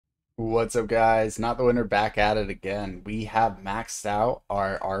What's up, guys? Not the winner, back at it again. We have maxed out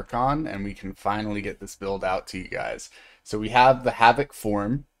our Archon, and we can finally get this build out to you guys. So we have the Havoc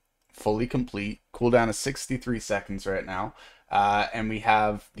form fully complete. Cooldown is 63 seconds right now. And we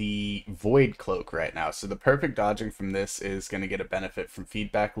have the Void Cloak right now. So the perfect dodging from this is going to get a benefit from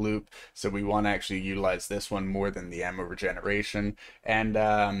Feedback Loop. So we want to actually utilize this one more than the ammo regeneration. And,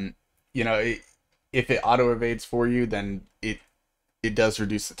 you know, if it auto evades for you, then it does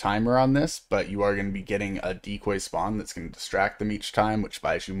reduce the timer on this, but you are going to be getting a decoy spawn that's going to distract them each time, which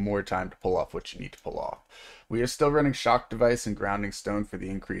buys you more time to pull off what you need to pull off. We are still running Shock Device and Grounding Stone for the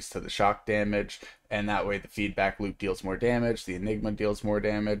increase to the shock damage, and that way the Feedback Loop deals more damage, the Enigma deals more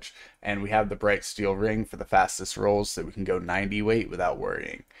damage, and we have the Bright Steel Ring for the fastest rolls so we can go 90 weight without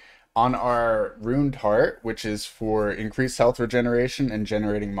worrying. On our Runed Heart, which is for increased health regeneration and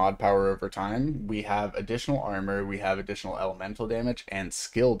generating mod power over time, we have additional armor, we have additional elemental damage, and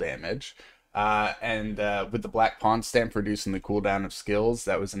skill damage. With the Black Pawn Stamp reducing the cooldown of skills,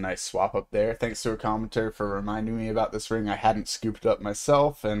 that was a nice swap up there. Thanks to a commenter for reminding me about this ring. I hadn't scooped it up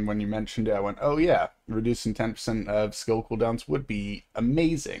myself, and when you mentioned it, I went, oh yeah, reducing 10% of skill cooldowns would be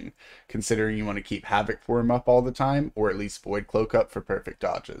amazing, considering you want to keep Havoc form up all the time, or at least Void Cloak up for perfect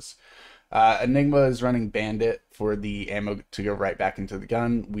dodges. Enigma is running Bandit for the ammo to go right back into the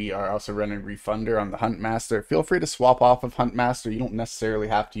gun. We are also running Refunder on the Huntmaster. Feel free to swap off of Huntmaster. You don't necessarily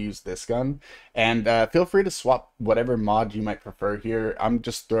have to use this gun. And feel free to swap whatever mod you might prefer here. I'm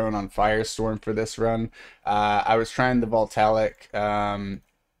just throwing on Firestorm for this run. I was trying the Voltalic.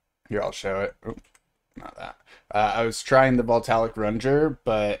 Here, I'll show it. Oh, not that. I was trying the Voltalic Runger,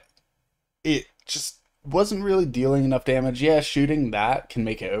 but it just wasn't really dealing enough damage. Yeah, shooting that can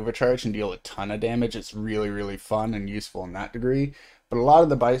make it overcharge and deal a ton of damage. It's really, really fun and useful in that degree. But a lot of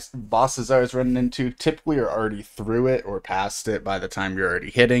the bosses I was running into typically are already through it or past it by the time you're already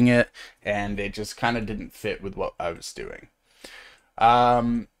hitting it, and it just kind of didn't fit with what I was doing.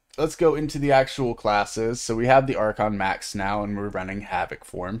 Let's go into the actual classes. So we have the Archon max now, and we're running Havoc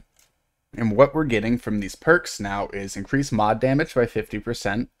form. And what we're getting from these perks now is increased mod damage by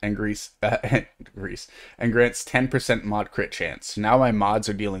 50% and grants 10% mod crit chance. So now my mods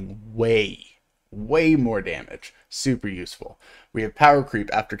are dealing way more damage. Super useful. We have power creep.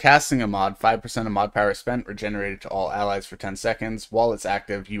 After casting a mod, 5% of mod power spent regenerated to all allies for 10 seconds. While it's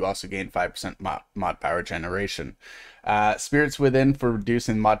active, you also gain 5% mod power generation. Spirits Within for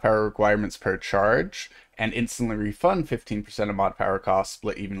reducing mod power requirements per charge, and instantly refund 15% of mod power costs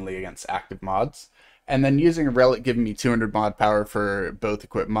split evenly against active mods. And then using a relic giving me 200 mod power for both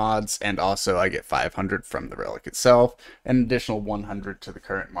equipped mods, and also I get 500 from the relic itself, and additional 100 to the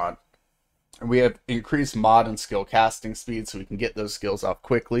current mod. And we have increased mod and skill casting speed, so we can get those skills off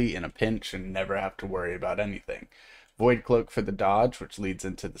quickly in a pinch and never have to worry about anything. Void Cloak for the dodge, which leads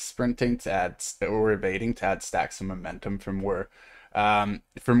into the sprinting to add, or evading to add stacks of momentum for more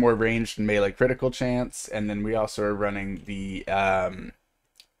ranged and melee critical chance. And then we also are running the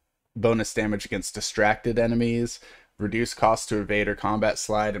bonus damage against distracted enemies, reduce cost to evade or combat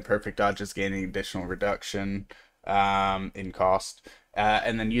slide, and perfect dodges gaining additional reduction in cost.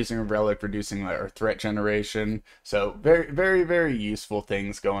 And then using a relic, reducing our threat generation. So very useful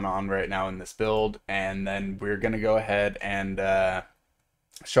things going on right now in this build. And then we're going to go ahead and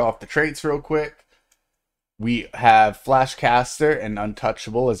show off the traits real quick. We have Flashcaster and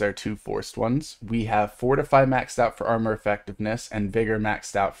Untouchable as our two forced ones. We have Fortify maxed out for armor effectiveness and Vigor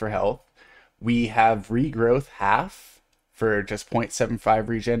maxed out for health. We have Regrowth half for just 0.75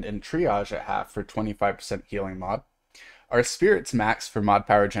 regen and Triage at half for 25% healing mod. Our Spirit's max for mod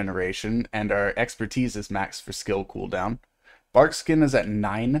power generation, and our Expertise is max for skill cooldown. Barkskin is at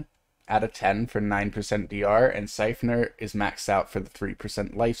 9 out of 10 for 9% DR, and Siphoner is maxed out for the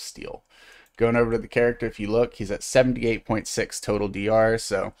 3% lifesteal. Going over to the character, if you look, he's at 78.6 total DR,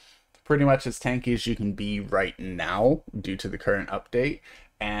 so pretty much as tanky as you can be right now due to the current update.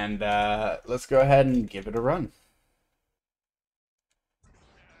 And let's go ahead and give it a run.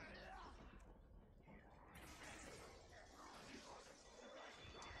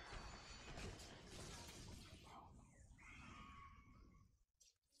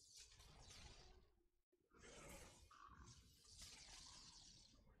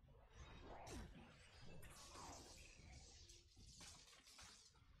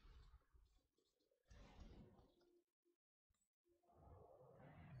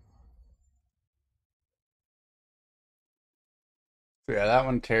 So yeah, that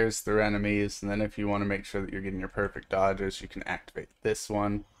one tears through enemies, and then if you want to make sure that you're getting your perfect dodges, you can activate this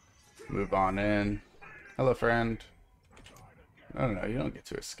one. Move on in. Hello, friend. No, you don't get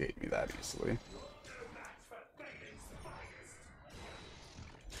to escape me that easily.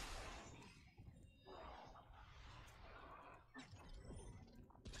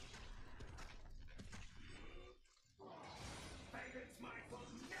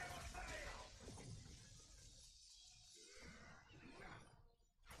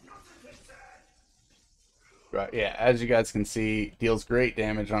 Right, yeah, as you guys can see, deals great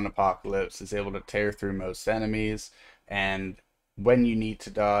damage on Apocalypse, is able to tear through most enemies, and when you need to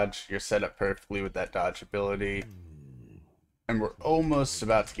dodge, you're set up perfectly with that dodge ability. And we're almost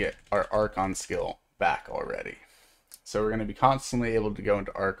about to get our Archon skill back already. So we're going to be constantly able to go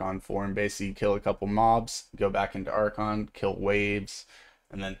into Archon form. Basically, kill a couple mobs, go back into Archon, kill waves,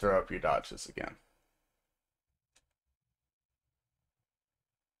 and then throw up your dodges again.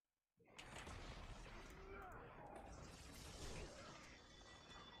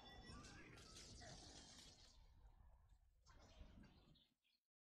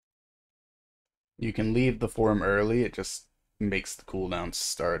 You can leave the form early, it just makes the cooldown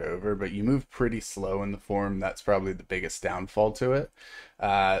start over, but you move pretty slow in the form. That's probably the biggest downfall to it.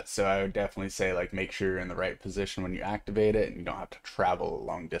 So I would definitely say, like, make sure you're in the right position when you activate it and you don't have to travel a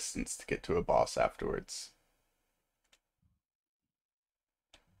long distance to get to a boss afterwards.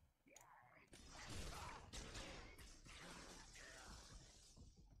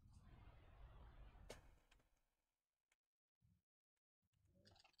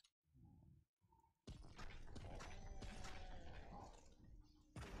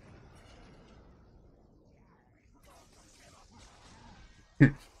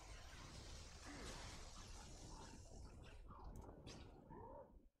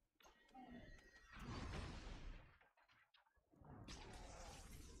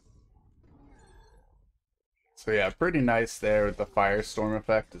 So yeah, pretty nice there with the firestorm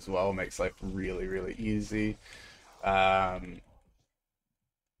effect as well. Makes life really, really easy. Um,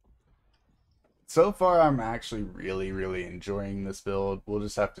 so far, I'm actually really, really enjoying this build. We'll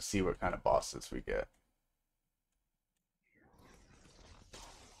just have to see what kind of bosses we get.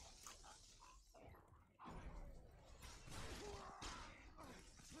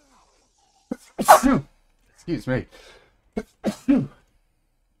 Excuse me.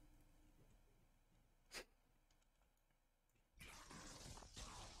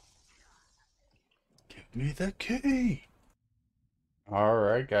 Give me the key.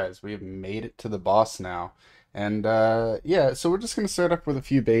 Alright guys, we've made it to the boss now. And yeah, so we're just going to start up with a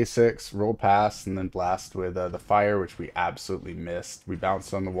few basics, roll past, and then blast with the fire, which we absolutely missed. We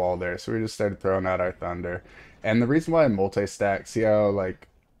bounced on the wall there, so we just started throwing out our thunder. And the reason why I multi-stack, see how, like,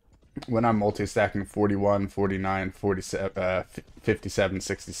 when I'm multi-stacking 41, 49, 47, 57,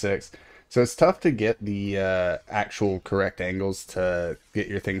 66. So it's tough to get the actual correct angles to get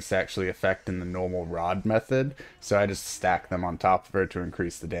your things to actually affect in the normal rod method. So I just stack them on top of her to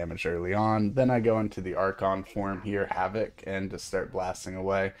increase the damage early on. Then I go into the Archon form here, Havoc, and just start blasting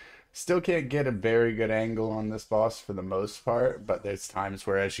away. Still can't get a very good angle on this boss for the most part, but there's times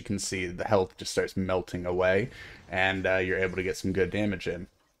where, as you can see, the health just starts melting away, and you're able to get some good damage in.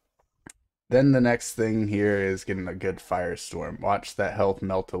 Then the next thing here is getting a good firestorm. Watch that health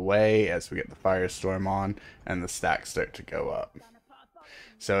melt away as we get the firestorm on and the stacks start to go up.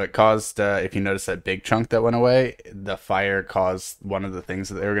 So it caused, if you notice that big chunk that went away, the fire caused one of the things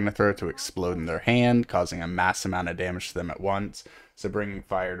that they were going to throw to explode in their hand, causing a mass amount of damage to them at once. So bringing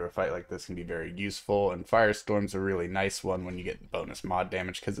fire to a fight like this can be very useful, and Firestorm's a really nice one when you get bonus mod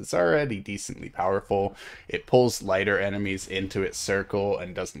damage because it's already decently powerful. It pulls lighter enemies into its circle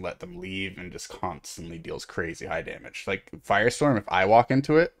and doesn't let them leave, and just constantly deals crazy high damage. Like Firestorm, if I walk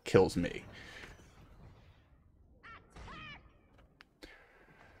into it, kills me.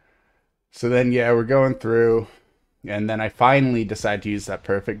 So then, yeah, we're going through, and then I finally decide to use that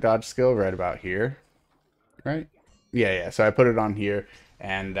perfect dodge skill right about here. Right? Yeah. So I put it on here,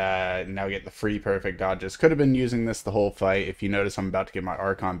 and now we get the free perfect dodges. Could have been using this the whole fight. If you notice, I'm about to get my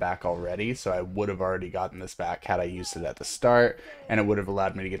Archon back already, so I would have already gotten this back had I used it at the start, and it would have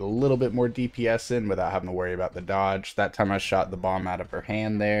allowed me to get a little bit more DPS in without having to worry about the dodge. That time I shot the bomb out of her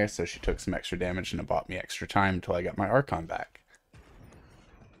hand there, so she took some extra damage, and it bought me extra time until I got my Archon back.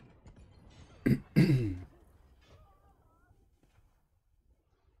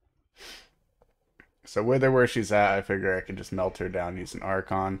 So with her where she's at, I figured I could just melt her down using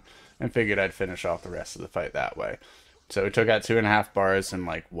Archon, and figured I'd finish off the rest of the fight that way. So we took out 2.5 bars in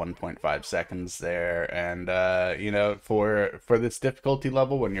like 1.5 seconds there, and you know, for this difficulty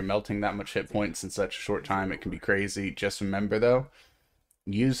level, when you're melting that much hit points in such a short time, it can be crazy. Just remember though,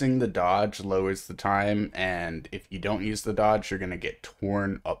 using the dodge lowers the time, and if you don't use the dodge, you're gonna get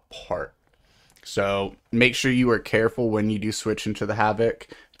torn apart. So make sure you are careful when you do switch into the Havoc,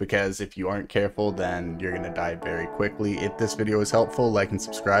 because if you aren't careful, then you're going to die very quickly. If this video was helpful, like and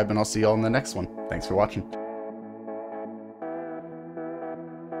subscribe, and I'll see you all in the next one. Thanks for watching.